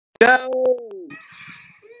Go!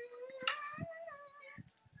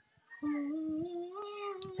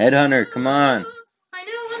 Headhunter, come on. I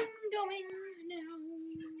know I'm going now.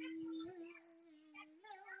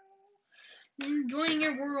 I'm joining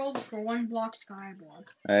your world for Oneblock Skyblock.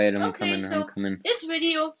 Alright, I'm Okay, coming, I'm so coming. this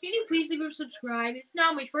video, can you please leave a subscribe? It's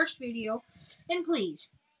now my first video, and please,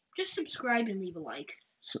 just subscribe and leave a like.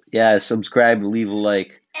 Yeah, subscribe, leave a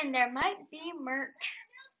like. And there might be merch.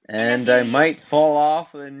 And I might fall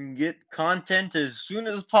off and get content as soon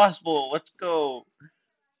as possible. Let's go.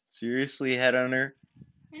 Seriously, Headhunter?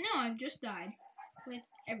 I know, I've just died with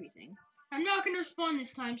everything. I'm not going to spawn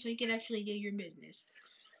this time so you can actually do your business.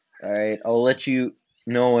 Alright, I'll let you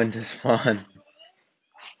know when to spawn.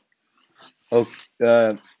 Oh,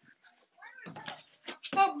 Oh,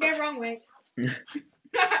 they're wrong way.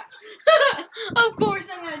 Of course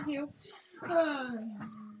I had to. oh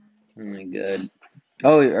my god.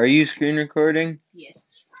 Oh, are you screen recording? Yes.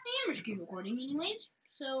 I am screen recording anyways,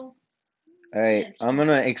 so... Alright, yeah, I'm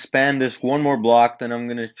gonna expand this one more block, then I'm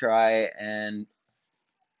gonna try and...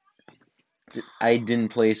 I didn't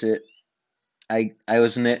place it. I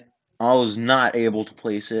was not able to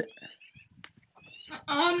place it.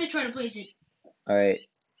 I'm gonna try to place it. Alright.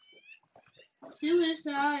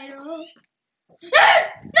 Suicidal.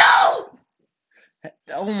 No!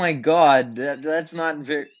 Oh my god, that's not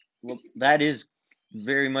very... Well, that is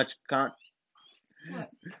very much What?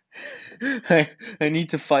 I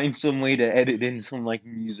need to find some way to edit in some, like,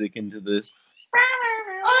 music into this.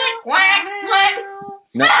 Oh, quack, quack.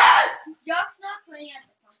 No. Jock's not playing at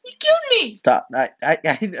the He killed me! Stop.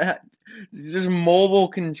 There's mobile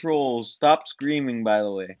controls. Stop screaming, by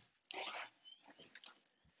the way.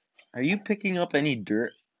 Are you picking up any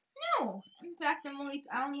dirt? No. In fact, I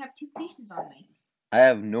only have 2 pieces on me. I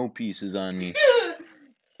have no pieces on me.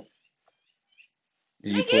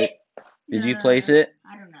 Did you place it?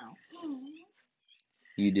 I don't know.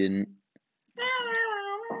 You didn't.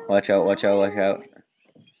 Watch out, watch out, watch out.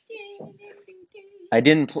 I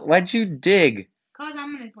didn't. Why'd you dig? Cause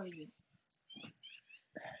I'm gonna place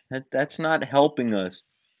it. That's not helping us.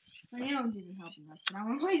 I know it isn't helping us, but I'm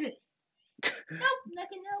gonna place it. Nope, that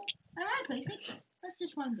can help. I might place it. Let's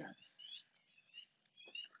just find out.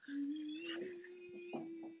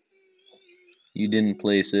 You didn't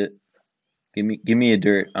place it. Give me a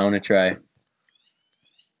dirt. I wanna try.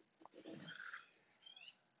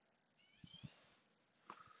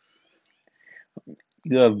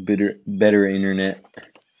 You have better internet.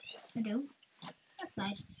 I do. That's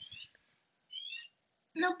nice.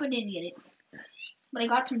 Nope, I didn't get it. But I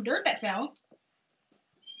got some dirt that fell.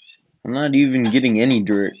 I'm not even getting any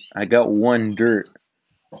dirt. I got 1 dirt.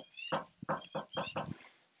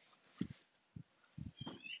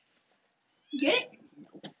 Get it?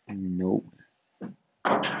 Nope.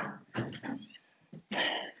 How are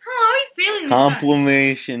we feeling this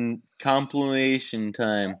time? Complimation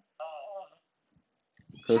time.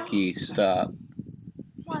 Cookie, stop.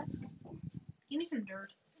 What? Give me some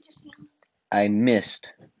dirt. I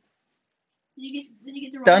missed. Did you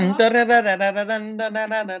get the Dun wrong dun block? dun dun dun dun dun dun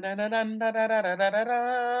dun dun dun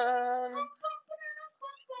dun.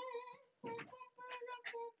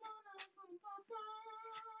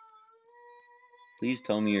 Please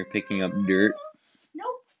tell me you're picking up dirt.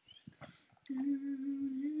 Nope.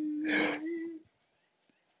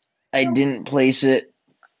 I didn't place it.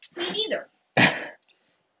 Me neither.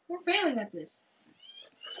 We're failing at this.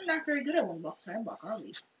 We're not very good at Oneblock Skyblock, are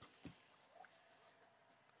we?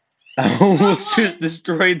 I almost just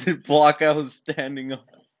destroyed the block I was standing on.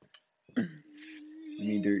 Give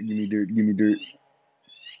me dirt, give me dirt, give me dirt.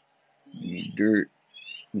 Give me dirt,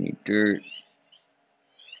 give me dirt.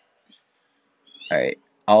 Alright,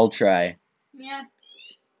 I'll try. Yeah,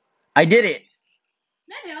 I did it!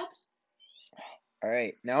 that helps.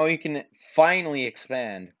 Alright, now we can finally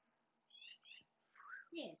expand.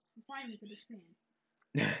 Yes, we finally could expand.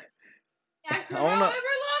 After I however wanna-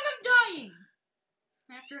 long I'm dying.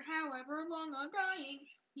 After however long I'm dying,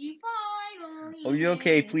 you finally. Oh, you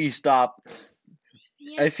okay? Please stop.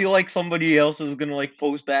 Yeah. I feel like somebody else is gonna, like,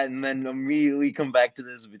 post that and then immediately come back to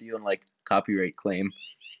this video and, like, copyright claim.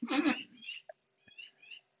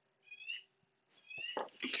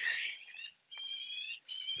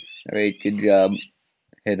 Alright, good job,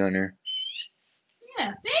 Headhunter.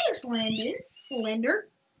 Yeah, thanks, Lander.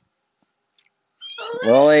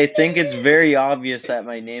 Well, I think it's very obvious that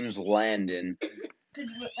my name's Landon.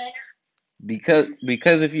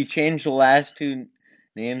 Because if you change the last 2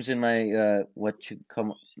 names in my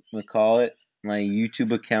call it, my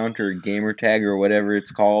YouTube account or gamer tag or whatever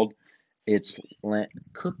it's called, it's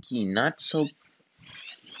Cookie, not so.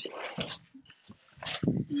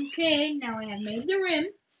 Okay, now I have made the rim.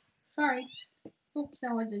 Sorry. Oops,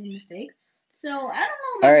 that was a mistake. So, I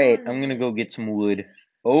don't know. Alright, I'm gonna go get some wood.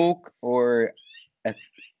 Oak or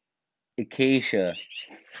acacia?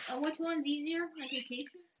 Which one's easier? Like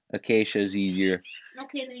acacia? Acacia's easier.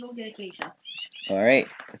 Okay, then go get acacia. Alright,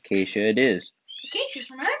 acacia it is. Acacia's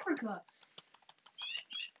from Africa.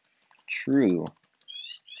 True.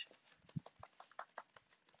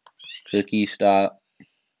 Cookie stop.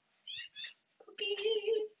 Cookie.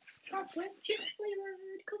 Chocolate chip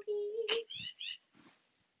flavored cookie.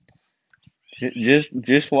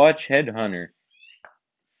 Just watch Headhunter.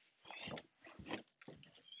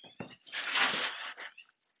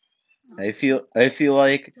 I feel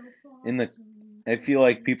like I feel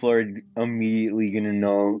like people are immediately gonna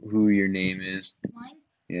know who your name is. Mine?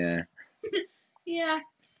 Yeah. Yeah.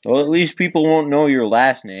 Well, at least people won't know your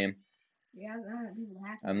last name. Yeah, people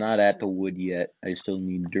have to. I'm not at the wood yet. I still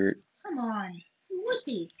need dirt. Come on. You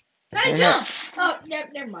wussy. Try to I'm jump. Oh,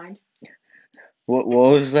 never mind. What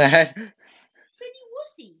was that? Said you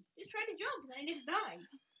wussy. Just try to jump and then I just died.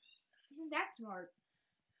 Isn't that smart?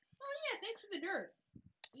 Oh yeah, thanks for the dirt.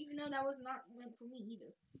 Even though that was not meant for me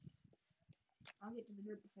either. I'll get to the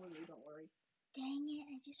dirt before you, don't worry. Dang it,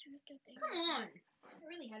 I just ripped up Come on. I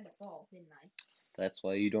really had to fall, didn't I? That's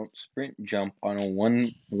why you don't sprint jump on a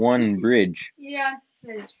one bridge. Yeah,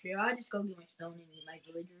 that is true. I'll just go get my stone and eat my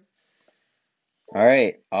villager.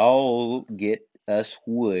 Alright, I'll get us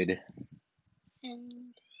wood.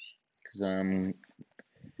 And Cause I'm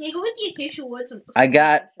Hey, go get the acacia woods. I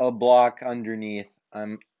got a block underneath.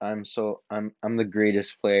 I'm the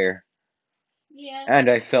greatest player. Yeah. And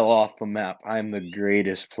I fell off the map. I'm the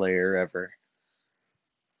greatest player ever.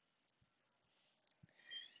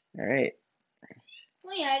 Alright.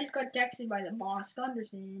 Well, yeah, I just got texted by the boss.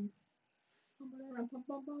 Gunderson.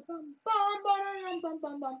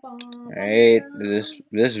 Alright,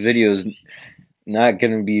 this video is not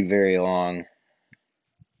gonna be very long.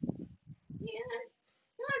 Yeah,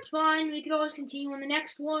 well, that's fine. We could always continue on the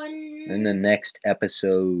next one. In the next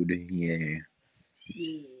episode, yeah.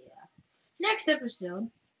 Yeah. Next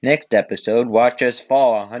episode. Next episode, watch us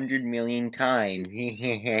fall 100 million times. You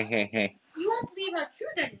won't believe how true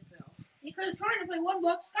that is, though. Because trying to play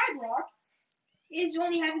Oneblock Skyblock is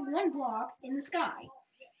only having one block in the sky.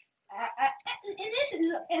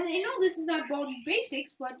 And I know this is not bone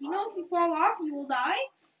basics, but you know if you fall off, you will die.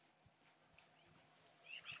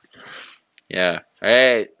 Yeah.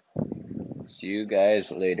 Alright. See you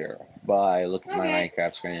guys later. Bye. Look at my Okay.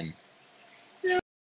 Minecraft screen.